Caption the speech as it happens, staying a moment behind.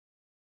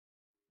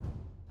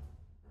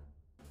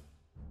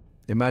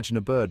Imagine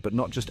a bird, but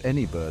not just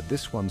any bird.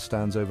 This one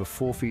stands over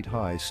 4 feet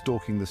high,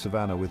 stalking the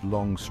savanna with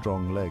long,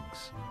 strong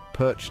legs.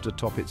 Perched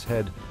atop its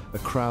head, a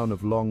crown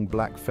of long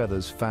black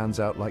feathers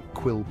fans out like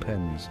quill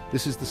pens.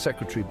 This is the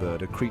secretary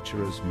bird, a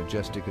creature as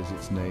majestic as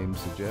its name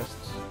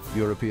suggests.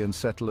 European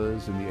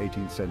settlers in the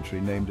 18th century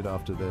named it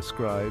after their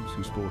scribes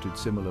who sported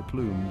similar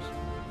plumes.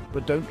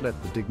 But don't let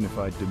the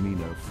dignified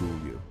demeanor fool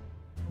you.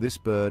 This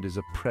bird is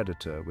a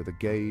predator with a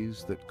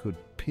gaze that could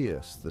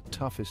pierce the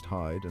toughest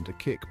hide and a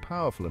kick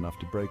powerful enough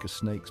to break a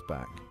snake's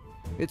back.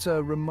 It's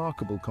a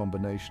remarkable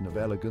combination of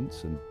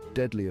elegance and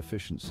deadly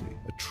efficiency,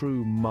 a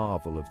true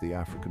marvel of the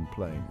African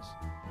plains.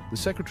 The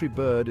secretary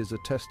bird is a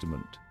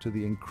testament to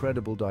the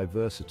incredible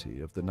diversity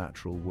of the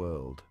natural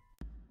world.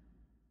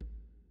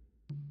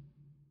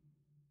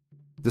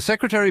 The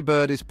secretary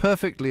bird is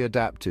perfectly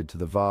adapted to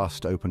the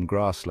vast open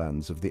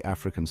grasslands of the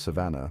African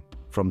savanna.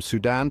 From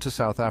Sudan to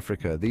South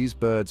Africa, these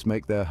birds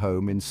make their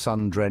home in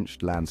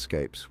sun-drenched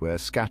landscapes where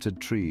scattered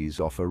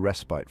trees offer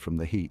respite from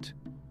the heat.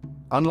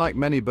 Unlike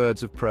many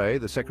birds of prey,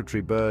 the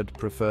secretary bird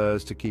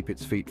prefers to keep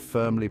its feet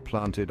firmly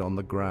planted on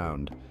the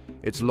ground.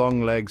 Its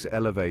long legs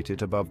elevate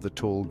it above the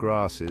tall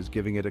grasses,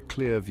 giving it a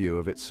clear view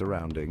of its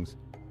surroundings.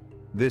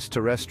 This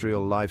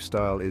terrestrial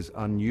lifestyle is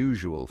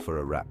unusual for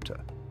a raptor,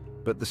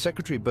 but the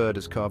secretary bird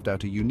has carved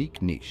out a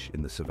unique niche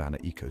in the savanna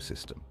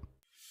ecosystem.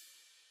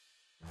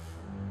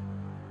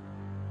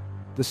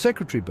 The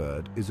secretary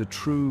bird is a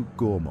true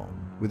gourmand,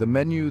 with a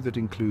menu that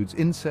includes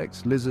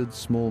insects, lizards,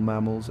 small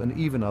mammals, and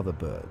even other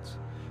birds.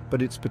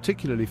 But it's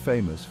particularly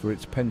famous for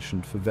its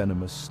penchant for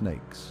venomous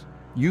snakes.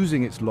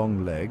 Using its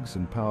long legs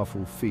and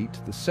powerful feet,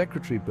 the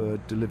secretary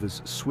bird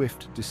delivers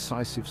swift,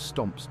 decisive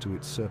stomps to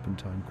its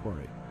serpentine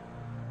quarry.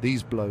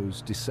 These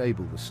blows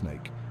disable the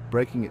snake,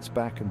 breaking its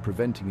back and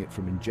preventing it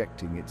from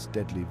injecting its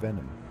deadly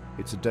venom.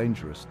 It's a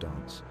dangerous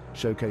dance,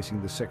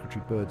 showcasing the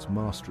secretary bird's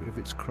mastery of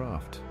its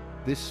craft.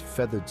 This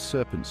feathered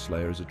serpent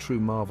slayer is a true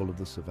marvel of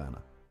the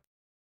savanna.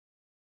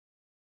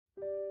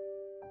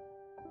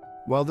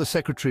 While the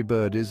secretary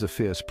bird is a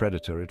fierce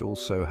predator, it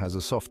also has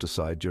a softer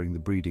side during the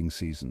breeding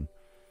season.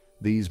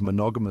 These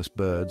monogamous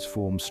birds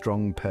form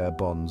strong pair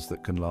bonds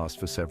that can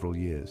last for several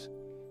years.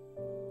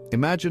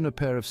 Imagine a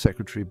pair of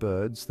secretary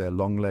birds, their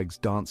long legs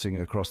dancing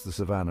across the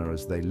savanna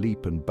as they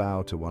leap and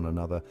bow to one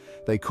another.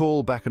 They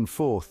call back and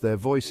forth, their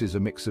voices a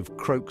mix of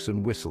croaks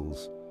and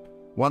whistles.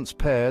 Once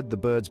paired, the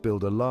birds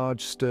build a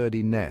large,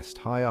 sturdy nest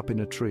high up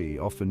in a tree,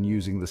 often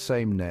using the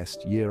same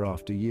nest year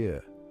after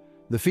year.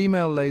 The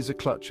female lays a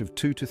clutch of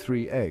 2 to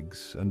 3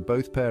 eggs, and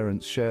both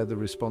parents share the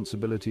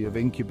responsibility of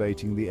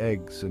incubating the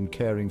eggs and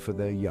caring for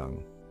their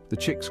young. The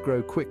chicks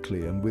grow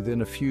quickly, and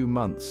within a few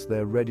months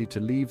they're ready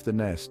to leave the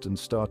nest and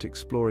start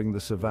exploring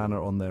the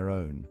savanna on their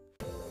own.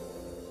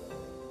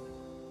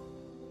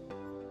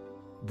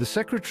 The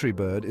secretary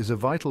bird is a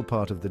vital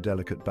part of the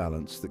delicate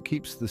balance that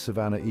keeps the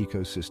savanna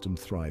ecosystem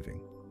thriving.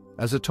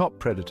 As a top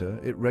predator,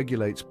 it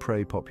regulates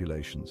prey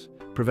populations,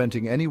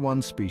 preventing any one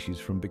species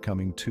from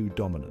becoming too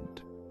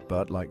dominant.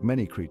 But like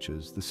many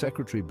creatures, the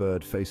secretary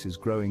bird faces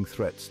growing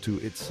threats to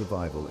its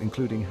survival,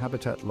 including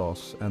habitat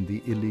loss and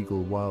the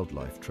illegal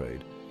wildlife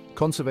trade.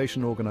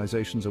 Conservation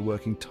organizations are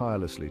working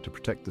tirelessly to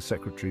protect the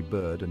secretary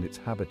bird and its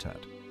habitat,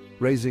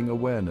 raising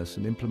awareness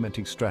and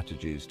implementing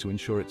strategies to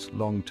ensure its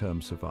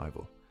long-term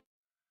survival.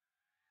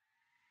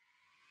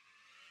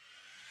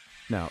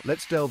 Now,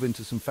 let's delve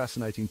into some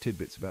fascinating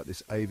tidbits about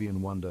this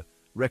avian wonder.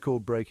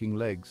 Record-breaking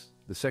legs.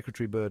 The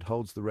secretary bird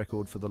holds the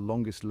record for the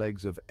longest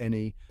legs of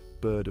any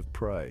bird of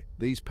prey.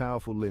 These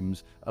powerful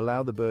limbs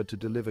allow the bird to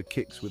deliver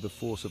kicks with a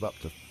force of up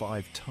to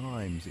 5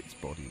 times its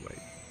body weight.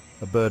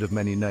 A bird of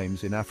many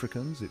names. In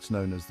Afrikaans, it's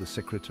known as the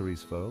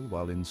secretary's voël,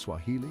 while in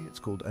Swahili, it's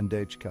called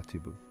Ndege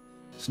Katibu.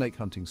 Snake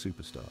hunting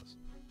superstars.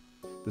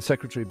 The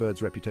secretary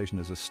bird's reputation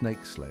as a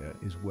snake slayer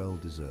is well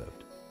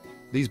deserved.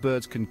 These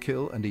birds can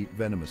kill and eat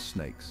venomous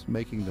snakes,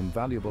 making them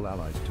valuable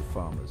allies to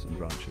farmers and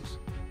ranchers.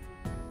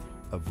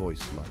 A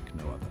voice like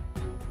no other.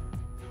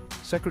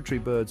 Secretary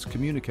birds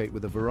communicate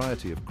with a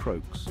variety of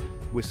croaks,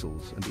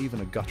 whistles, and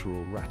even a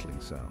guttural rattling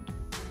sound,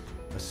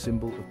 a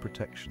symbol of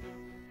protection.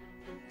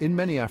 In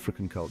many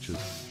African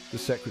cultures, the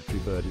secretary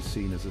bird is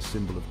seen as a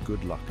symbol of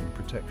good luck and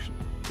protection.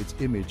 Its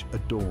image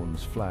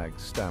adorns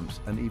flags, stamps,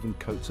 and even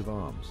coats of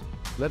arms.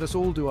 Let us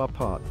all do our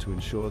part to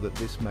ensure that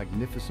this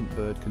magnificent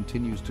bird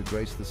continues to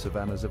grace the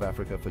savannas of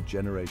Africa for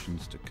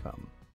generations to come.